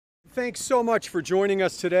Thanks so much for joining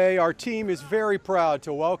us today. Our team is very proud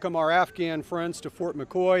to welcome our Afghan friends to Fort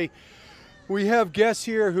McCoy. We have guests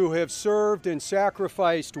here who have served and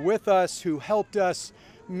sacrificed with us, who helped us,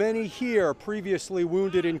 many here previously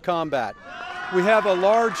wounded in combat. We have a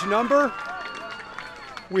large number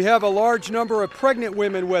of pregnant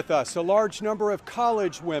women with us, a large number of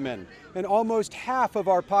college women, and almost half of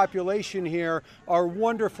our population here are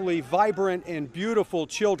wonderfully vibrant and beautiful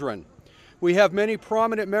children. We have many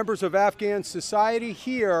prominent members of Afghan society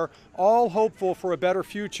here, all hopeful for a better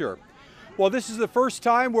future. While this is the first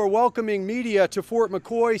time we're welcoming media to Fort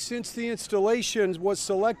McCoy since the installation was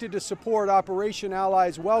selected to support Operation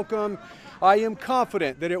Allies Welcome, I am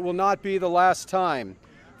confident that it will not be the last time.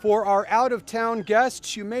 For our out-of-town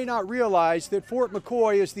guests, you may not realize that Fort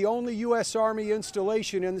McCoy is the only U.S. Army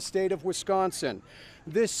installation in the state of Wisconsin.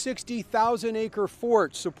 This 60,000-acre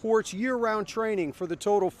fort supports year-round training for the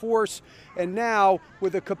total force, and now,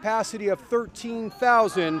 with a capacity of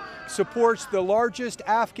 13,000, supports the largest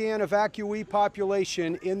Afghan evacuee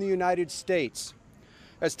population in the United States.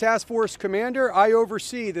 As Task Force Commander, I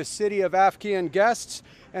oversee the City of Afghan guests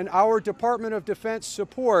and our Department of Defense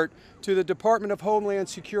support to the Department of Homeland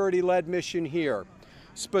Security-led mission here.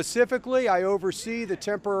 Specifically, I oversee the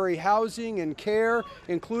temporary housing and care,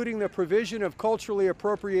 including the provision of culturally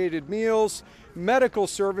appropriated meals, medical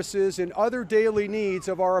services, and other daily needs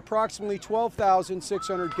of our approximately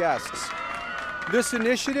 12,600 guests. This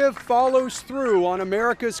initiative follows through on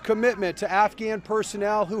America's commitment to Afghan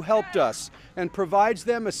personnel who helped us and provides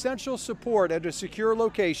them essential support at a secure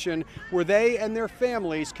location where they and their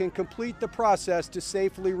families can complete the process to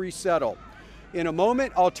safely resettle. In a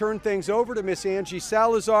moment, I'll turn things over to Ms. Angie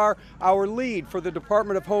Salazar, our lead for the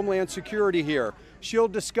Department of Homeland Security here. She'll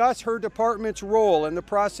discuss her department's role in the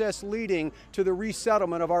process leading to the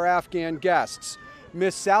resettlement of our Afghan guests.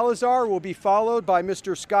 Ms. Salazar will be followed by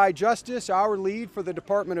Mr. Sky Justice, our lead for the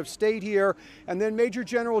Department of State here, and then Major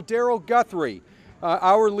General Daryl Guthrie,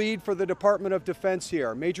 our lead for the Department of Defense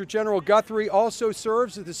here. Major General Guthrie also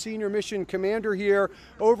serves as the Senior Mission Commander here,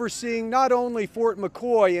 overseeing not only Fort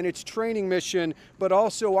McCoy and its training mission, but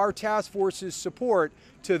also our task force's support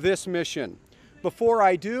to this mission. Before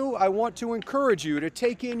I do, I want to encourage you to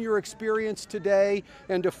take in your experience today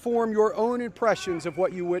and to form your own impressions of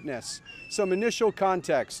what you witness. Some initial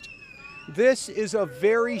context. This is a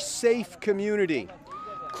very safe community.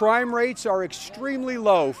 Crime rates are extremely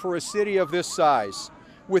low for a city of this size,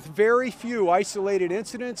 with very few isolated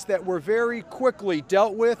incidents that were very quickly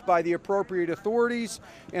dealt with by the appropriate authorities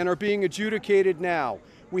and are being adjudicated now.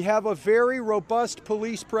 We have a very robust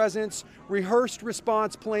police presence, rehearsed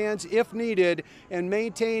response plans if needed, and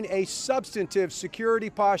maintain a substantive security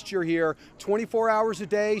posture here 24 hours a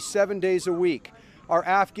day, 7 days a week. Our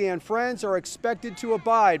Afghan friends are expected to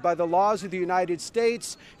abide by the laws of the United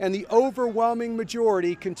States, and the overwhelming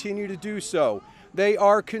majority continue to do so. They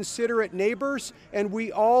are considerate neighbors, and we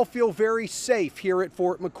all feel very safe here at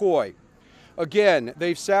Fort McCoy. Again,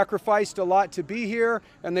 they've sacrificed a lot to be here,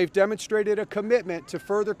 and they've demonstrated a commitment to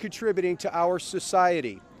further contributing to our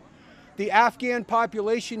society. The Afghan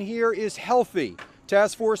population here is healthy.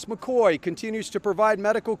 Task Force McCoy continues to provide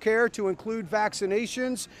medical care to include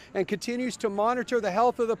vaccinations and continues to monitor the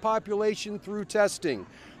health of the population through testing.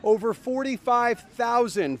 Over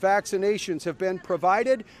 45,000 vaccinations have been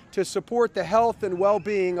provided to support the health and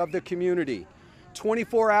well-being of the community.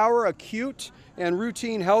 24-hour acute and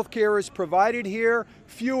routine health care is provided here.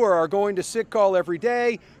 Fewer are going to sick call every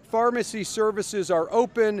day. Pharmacy services are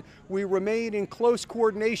open. We remain in close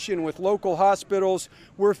coordination with local hospitals.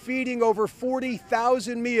 We're feeding over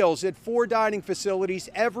 40,000 meals at 4 dining facilities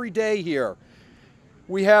every day here.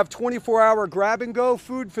 We have 24-hour grab-and-go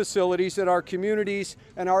food facilities in our communities,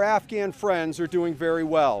 and our Afghan friends are doing very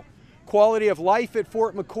well. Quality of life at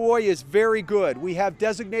Fort McCoy is very good. We have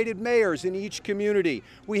designated mayors in each community.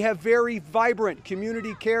 We have very vibrant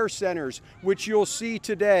community care centers, which you'll see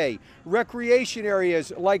today. Recreation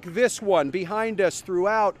areas like this one behind us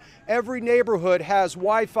throughout. Every neighborhood has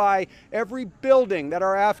Wi-Fi. Every building that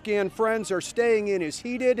our Afghan friends are staying in is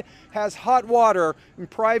heated, has hot water, and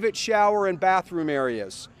private shower and bathroom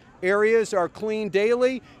areas. Areas are cleaned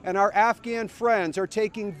daily, and our Afghan friends are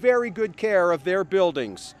taking very good care of their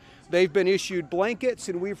buildings. They've been issued blankets,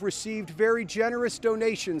 and we've received very generous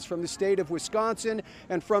donations from the state of Wisconsin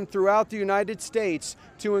and from throughout the United States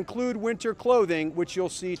to include winter clothing, which you'll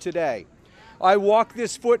see today. I walk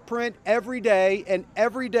this footprint every day, and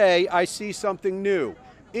every day I see something new.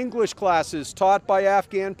 English classes taught by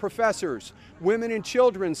Afghan professors, women and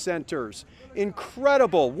children's centers,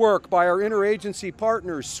 incredible work by our interagency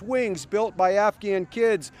partners, swings built by Afghan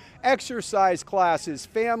kids, exercise classes,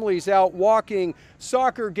 families out walking,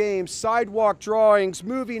 soccer games, sidewalk drawings,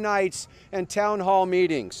 movie nights, and town hall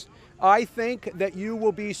meetings. I think that you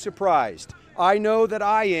will be surprised. I know that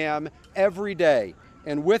I am every day.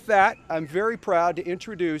 And with that, I'm very proud to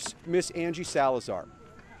introduce Miss Angie Salazar.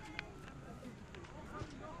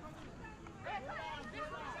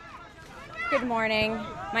 Good morning.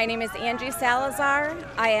 My name is Angie Salazar.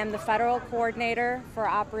 I am the Federal Coordinator for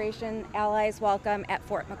Operation Allies Welcome at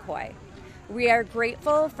Fort McCoy. We are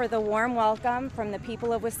grateful for the warm welcome from the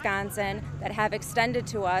people of Wisconsin that have extended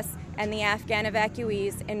to us and the Afghan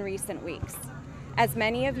evacuees in recent weeks. As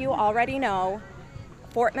many of you already know,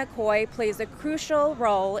 Fort McCoy plays a crucial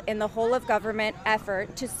role in the whole of government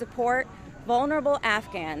effort to support vulnerable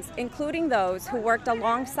Afghans, including those who worked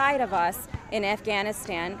alongside of us in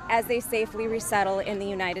Afghanistan as they safely resettle in the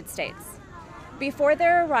United States. Before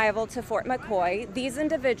their arrival to Fort McCoy, these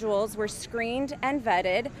individuals were screened and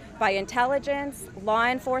vetted by intelligence, law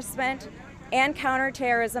enforcement, and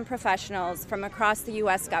counterterrorism professionals from across the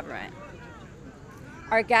U.S. government.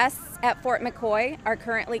 Our guests at Fort McCoy are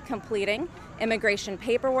currently completing immigration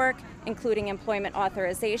paperwork, including employment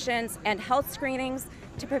authorizations and health screenings,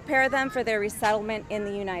 to prepare them for their resettlement in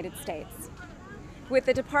the United States. With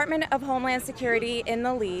the Department of Homeland Security in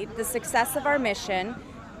the lead, the success of our mission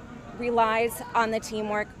relies on the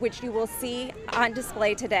teamwork which you will see on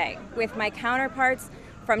display today with my counterparts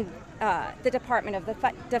from the Department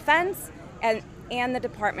of Defense and the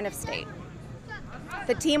Department of State.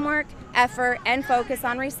 The teamwork, effort, and focus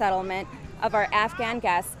on resettlement of our Afghan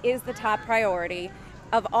guests is the top priority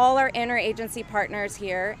of all our interagency partners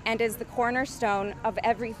here and is the cornerstone of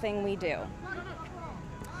everything we do.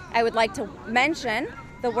 I would like to mention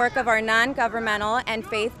the work of our non-governmental and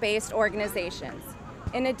faith-based organizations.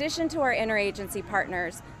 In addition to our interagency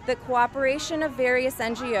partners, the cooperation of various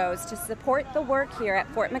NGOs to support the work here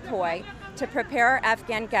at Fort McCoy to prepare our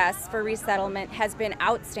Afghan guests for resettlement has been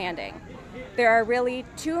outstanding. There are really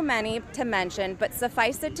too many to mention, but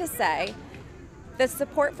suffice it to say, the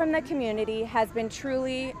support from the community has been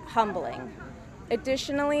truly humbling.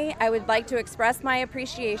 Additionally, I would like to express my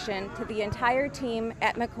appreciation to the entire team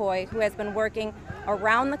at McCoy who has been working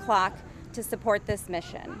around the clock to support this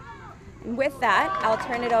mission. And with that, I'll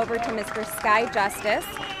turn it over to Mr. Sky Justice,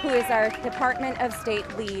 who is our Department of State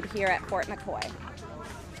lead here at Fort McCoy.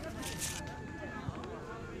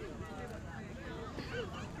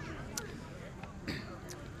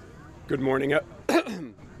 Good morning.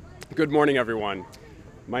 Good morning, everyone.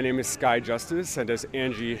 My name is Sky Justice, and as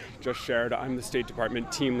Angie just shared, I'm the State Department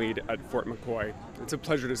team lead at Fort McCoy. It's a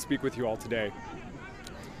pleasure to speak with you all today.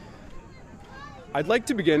 I'd like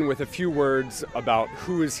to begin with a few words about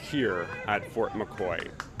who is here at Fort McCoy.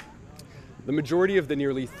 The majority of the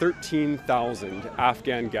nearly 13,000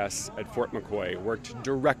 Afghan guests at Fort McCoy worked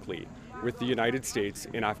directly with the United States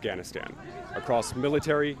in Afghanistan across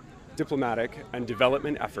military, diplomatic, and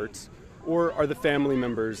development efforts, or are the family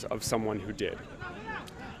members of someone who did.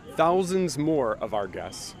 Thousands more of our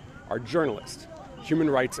guests are journalists, human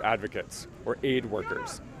rights advocates, or aid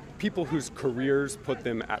workers, people whose careers put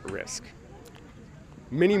them at risk.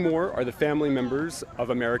 Many more are the family members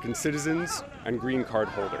of American citizens and green card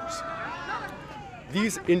holders.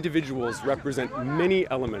 These individuals represent many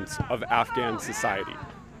elements of Afghan society.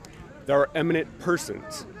 There are eminent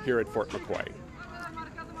persons here at Fort McCoy.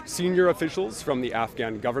 Senior officials from the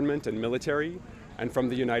Afghan government and military and from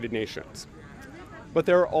the United Nations. But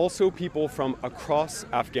there are also people from across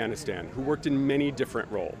Afghanistan who worked in many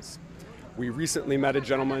different roles. We recently met a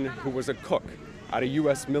gentleman who was a cook at a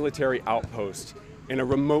U.S. military outpost in a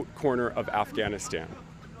remote corner of Afghanistan.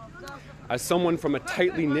 As someone from a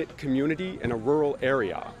tightly knit community in a rural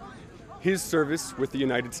area, his service with the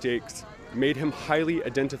United States made him highly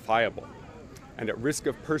identifiable and at risk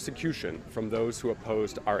of persecution from those who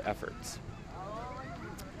opposed our efforts.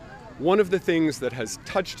 One of the things that has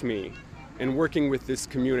touched me in working with this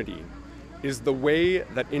community is the way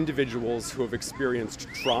that individuals who have experienced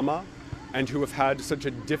trauma and who have had such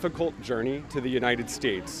a difficult journey to the United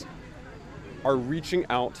States are reaching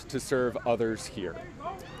out to serve others here.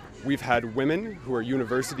 We've had women who are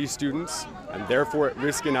university students and therefore at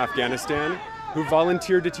risk in Afghanistan who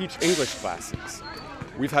volunteered to teach English classes.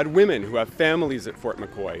 We've had women who have families at Fort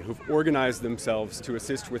McCoy who've organized themselves to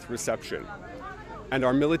assist with reception. And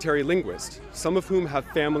our military linguists, some of whom have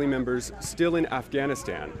family members still in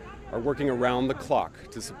Afghanistan, are working around the clock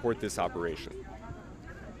to support this operation.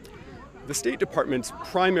 The State Department's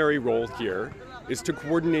primary role here is to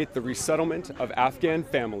coordinate the resettlement of Afghan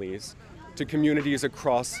families to communities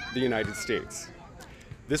across the United States.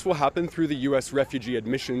 This will happen through the U.S. Refugee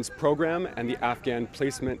Admissions Program and the Afghan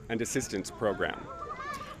Placement and Assistance Program.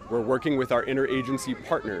 We're working with our interagency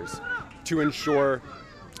partners to ensure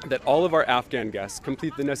that all of our Afghan guests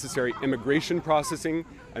complete the necessary immigration processing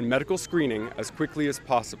and medical screening as quickly as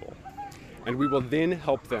possible. And we will then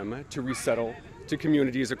help them to resettle to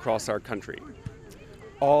communities across our country.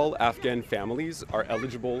 All Afghan families are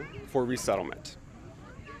eligible for resettlement.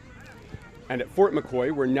 And at Fort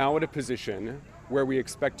McCoy, we're now at a position where we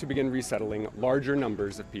expect to begin resettling larger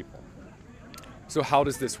numbers of people. So how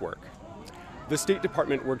does this work? The State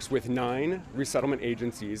Department works with 9 resettlement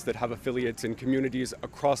agencies that have affiliates in communities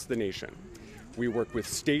across the nation. We work with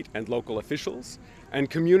state and local officials and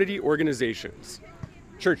community organizations,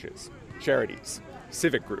 churches, charities,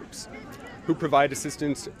 civic groups, who provide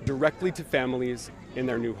assistance directly to families in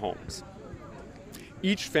their new homes.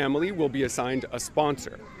 Each family will be assigned a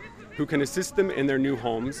sponsor who can assist them in their new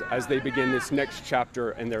homes as they begin this next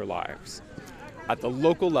chapter in their lives. At the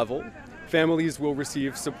local level, families will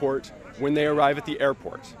receive support when they arrive at the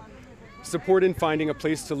airport, support in finding a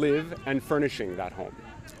place to live and furnishing that home,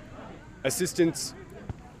 assistance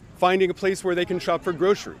finding a place where they can shop for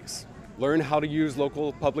groceries, learn how to use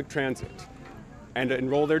local public transit, and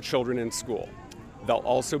enroll their children in school. They'll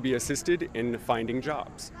also be assisted in finding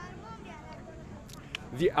jobs.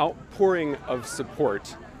 The outpouring of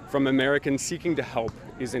support from Americans seeking to help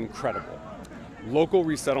is incredible. Local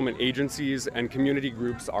resettlement agencies and community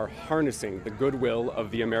groups are harnessing the goodwill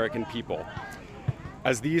of the American people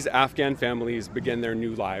as these Afghan families begin their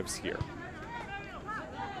new lives here.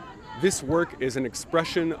 This work is an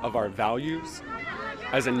expression of our values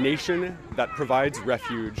as a nation that provides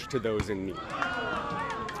refuge to those in need.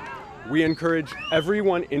 We encourage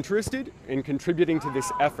everyone interested in contributing to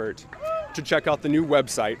this effort to check out the new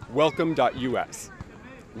website, welcome.us.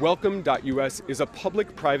 Welcome.us is a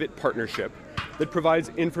public-private partnership that provides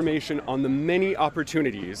information on the many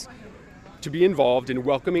opportunities to be involved in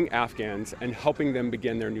welcoming Afghans and helping them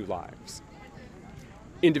begin their new lives.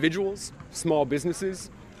 Individuals, small businesses,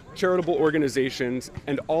 charitable organizations,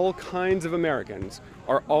 and all kinds of Americans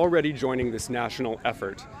are already joining this national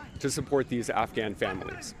effort to support these Afghan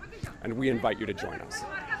families, and we invite you to join us.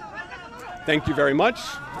 Thank you very much,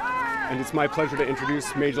 and it's my pleasure to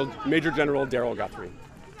introduce Major General Darrell Guthrie.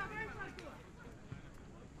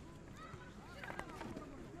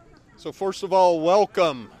 So first of all,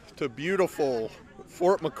 welcome to beautiful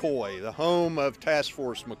Fort McCoy, the home of Task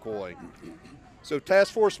Force McCoy. So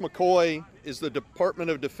Task Force McCoy is the Department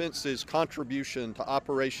of Defense's contribution to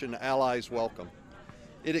Operation Allies Welcome.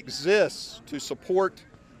 It exists to support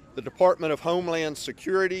the Department of Homeland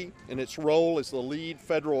Security in its role as the lead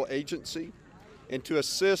federal agency and to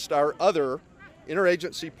assist our other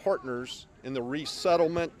interagency partners in the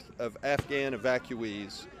resettlement of Afghan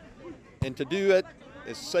evacuees, and to do it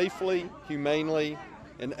as safely, humanely,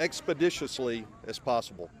 and expeditiously as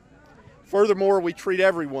possible. Furthermore, we treat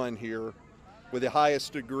everyone here with the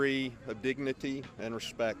highest degree of dignity and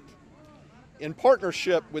respect. In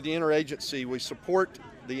partnership with the interagency, we support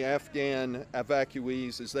the Afghan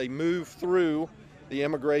evacuees as they move through the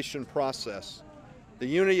immigration process. The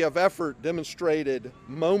unity of effort demonstrated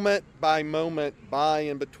moment by moment by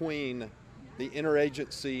and between the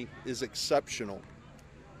interagency is exceptional.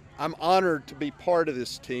 I'm honored to be part of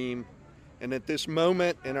this team and at this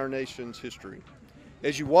moment in our nation's history.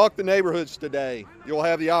 As you walk the neighborhoods today, you'll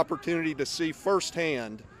have the opportunity to see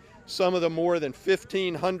firsthand some of the more than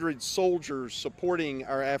 1,500 soldiers supporting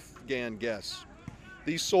our Afghan guests.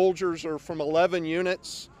 These soldiers are from 11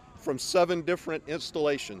 units from 7 different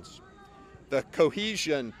installations. The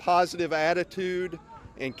cohesion, positive attitude,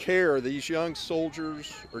 and care these young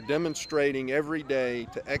soldiers are demonstrating every day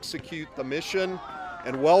to execute the mission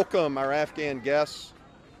and welcome our Afghan guests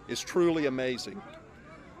is truly amazing.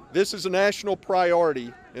 This is a national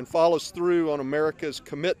priority and follows through on America's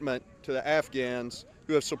commitment to the Afghans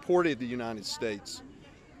who have supported the United States.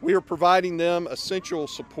 We are providing them essential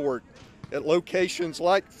support at locations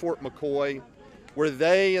like Fort McCoy, where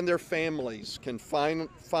they and their families can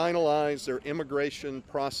finalize their immigration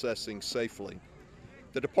processing safely.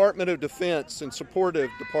 The Department of Defense, in support of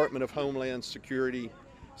Department of Homeland Security,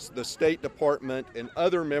 the State Department, and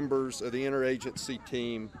other members of the interagency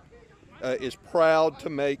team, is proud to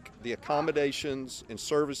make the accommodations and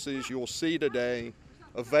services you will see today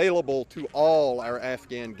available to all our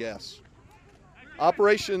Afghan guests.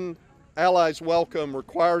 Operation Allies Welcome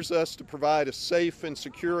requires us to provide a safe and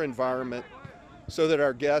secure environment so that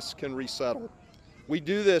our guests can resettle. We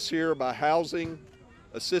do this here by housing,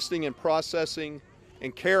 assisting in processing,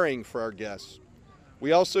 and caring for our guests.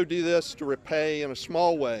 We also do this to repay in a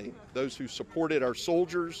small way those who supported our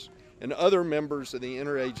soldiers and other members of the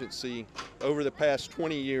interagency over the past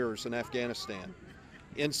 20 years in Afghanistan.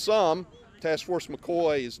 In sum, Task Force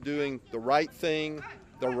McCoy is doing the right thing,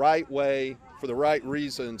 the right way, for the right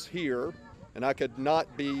reasons here, and I could not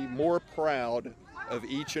be more proud of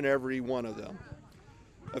each and every one of them.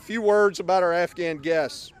 A few words about our Afghan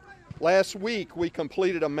guests. Last week, we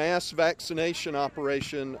completed a mass vaccination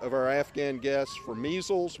operation of our Afghan guests for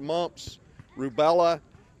measles, mumps, rubella,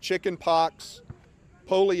 chickenpox,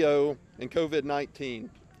 polio, and COVID-19.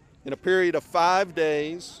 In a period of 5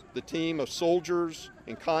 days, the team of soldiers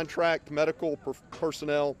and contract medical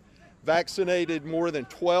personnel vaccinated more than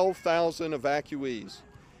 12,000 evacuees.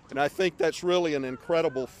 And I think that's really an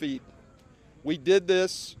incredible feat. We did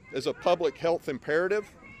this as a public health imperative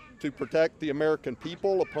to protect the American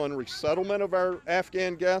people upon resettlement of our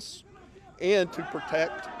Afghan guests and to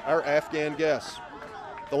protect our Afghan guests.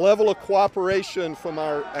 The level of cooperation from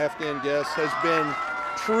our Afghan guests has been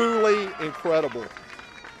truly incredible.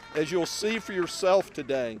 As you'll see for yourself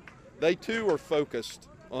today, they too are focused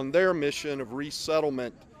on their mission of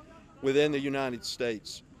resettlement within the United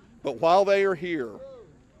States. But while they are here,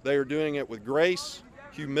 they are doing it with grace,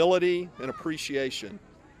 humility, and appreciation.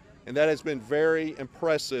 And that has been very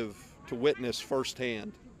impressive to witness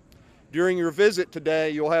firsthand. During your visit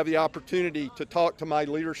today, you'll have the opportunity to talk to my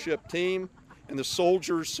leadership team and the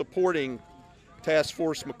soldiers supporting Task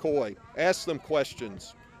Force McCoy. Ask them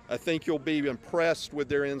questions. I think you'll be impressed with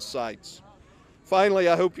their insights. Finally,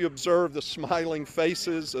 I hope you observe the smiling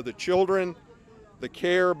faces of the children, the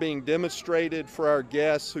care being demonstrated for our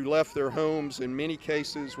guests who left their homes in many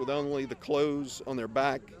cases with only the clothes on their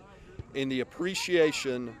back, and the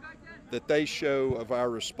appreciation that they show of our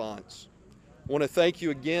response. I want to thank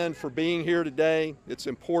you again for being here today. It's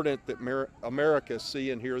important that America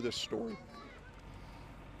see and hear this story.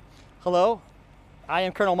 Hello, I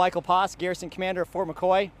am Colonel Michael Poss, Garrison Commander of Fort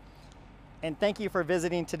McCoy, and thank you for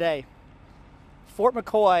visiting today. Fort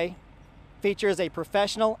McCoy features a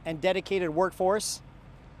professional and dedicated workforce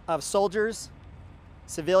of soldiers,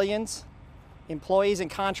 civilians, employees,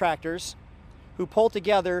 and contractors who pull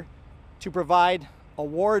together to provide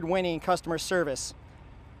award-winning customer service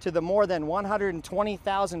to the more than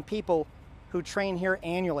 120,000 people who train here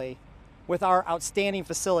annually with our outstanding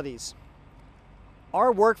facilities.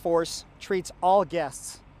 Our workforce treats all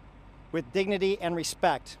guests with dignity and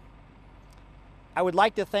respect. I would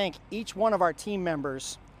like to thank each one of our team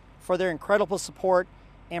members for their incredible support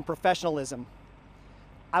and professionalism.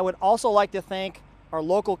 I would also like to thank our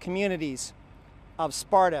local communities of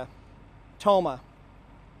Sparta, Tomah,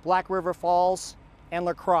 Black River Falls, and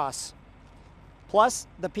La Crosse, plus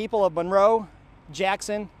the people of Monroe,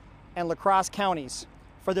 Jackson, and La Crosse counties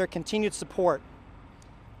for their continued support.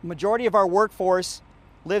 The majority of our workforce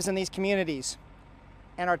lives in these communities,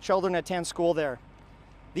 and our children attend school there.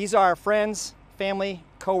 These are our friends, family,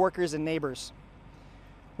 co-workers, and neighbors.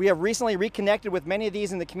 We have recently reconnected with many of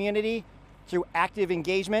these in the community through active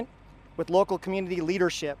engagement with local community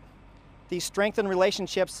leadership. These strengthened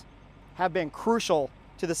relationships have been crucial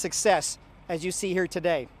to the success as you see here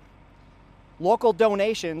today. Local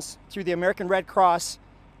donations through the American Red Cross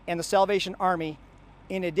and the Salvation Army,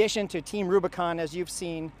 in addition to Team Rubicon, as you've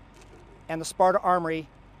seen, and the Sparta Armory,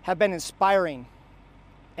 have been inspiring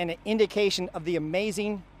and an indication of the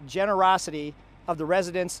amazing generosity of the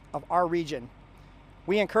residents of our region.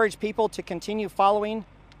 We encourage people to continue following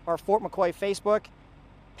our Fort McCoy Facebook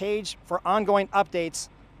page for ongoing updates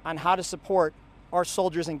on how to support our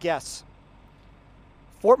soldiers and guests.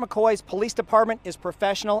 Fort McCoy's police department is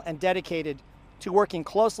professional and dedicated to working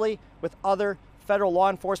closely with other federal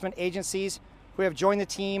law enforcement agencies who have joined the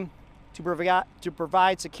team to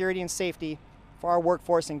provide security and safety for our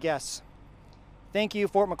workforce and guests. Thank you,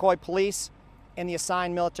 Fort McCoy Police and the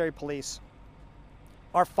assigned military police.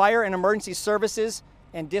 Our fire and emergency services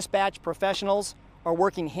and dispatch professionals are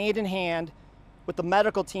working hand in hand with the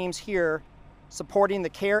medical teams here, supporting the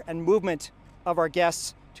care and movement of our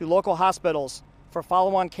guests to local hospitals for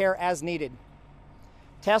follow-on care as needed.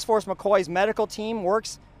 Task Force McCoy's medical team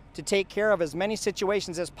works to take care of as many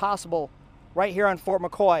situations as possible right here on Fort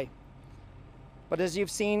McCoy. But as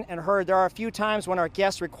you've seen and heard, there are a few times when our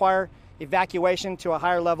guests require evacuation to a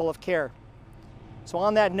higher level of care. So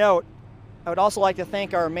on that note, I would also like to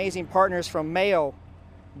thank our amazing partners from Mayo,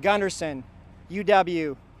 Gunderson,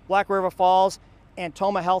 UW, Black River Falls, and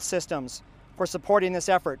Tomah Health Systems for supporting this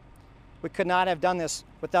effort. We could not have done this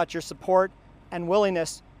without your support and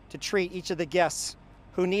willingness to treat each of the guests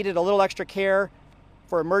who needed a little extra care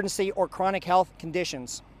for emergency or chronic health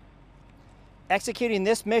conditions. Executing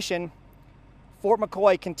this mission, Fort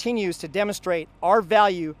McCoy continues to demonstrate our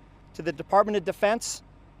value to the Department of Defense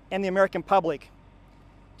and the American public.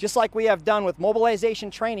 Just like we have done with mobilization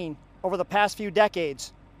training over the past few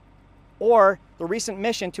decades, or the recent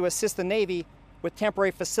mission to assist the Navy with temporary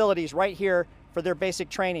facilities right here for their basic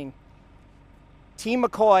training. Team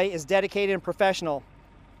McCoy is dedicated and professional.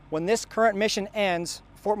 When this current mission ends,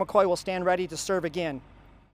 Fort McCoy will stand ready to serve again.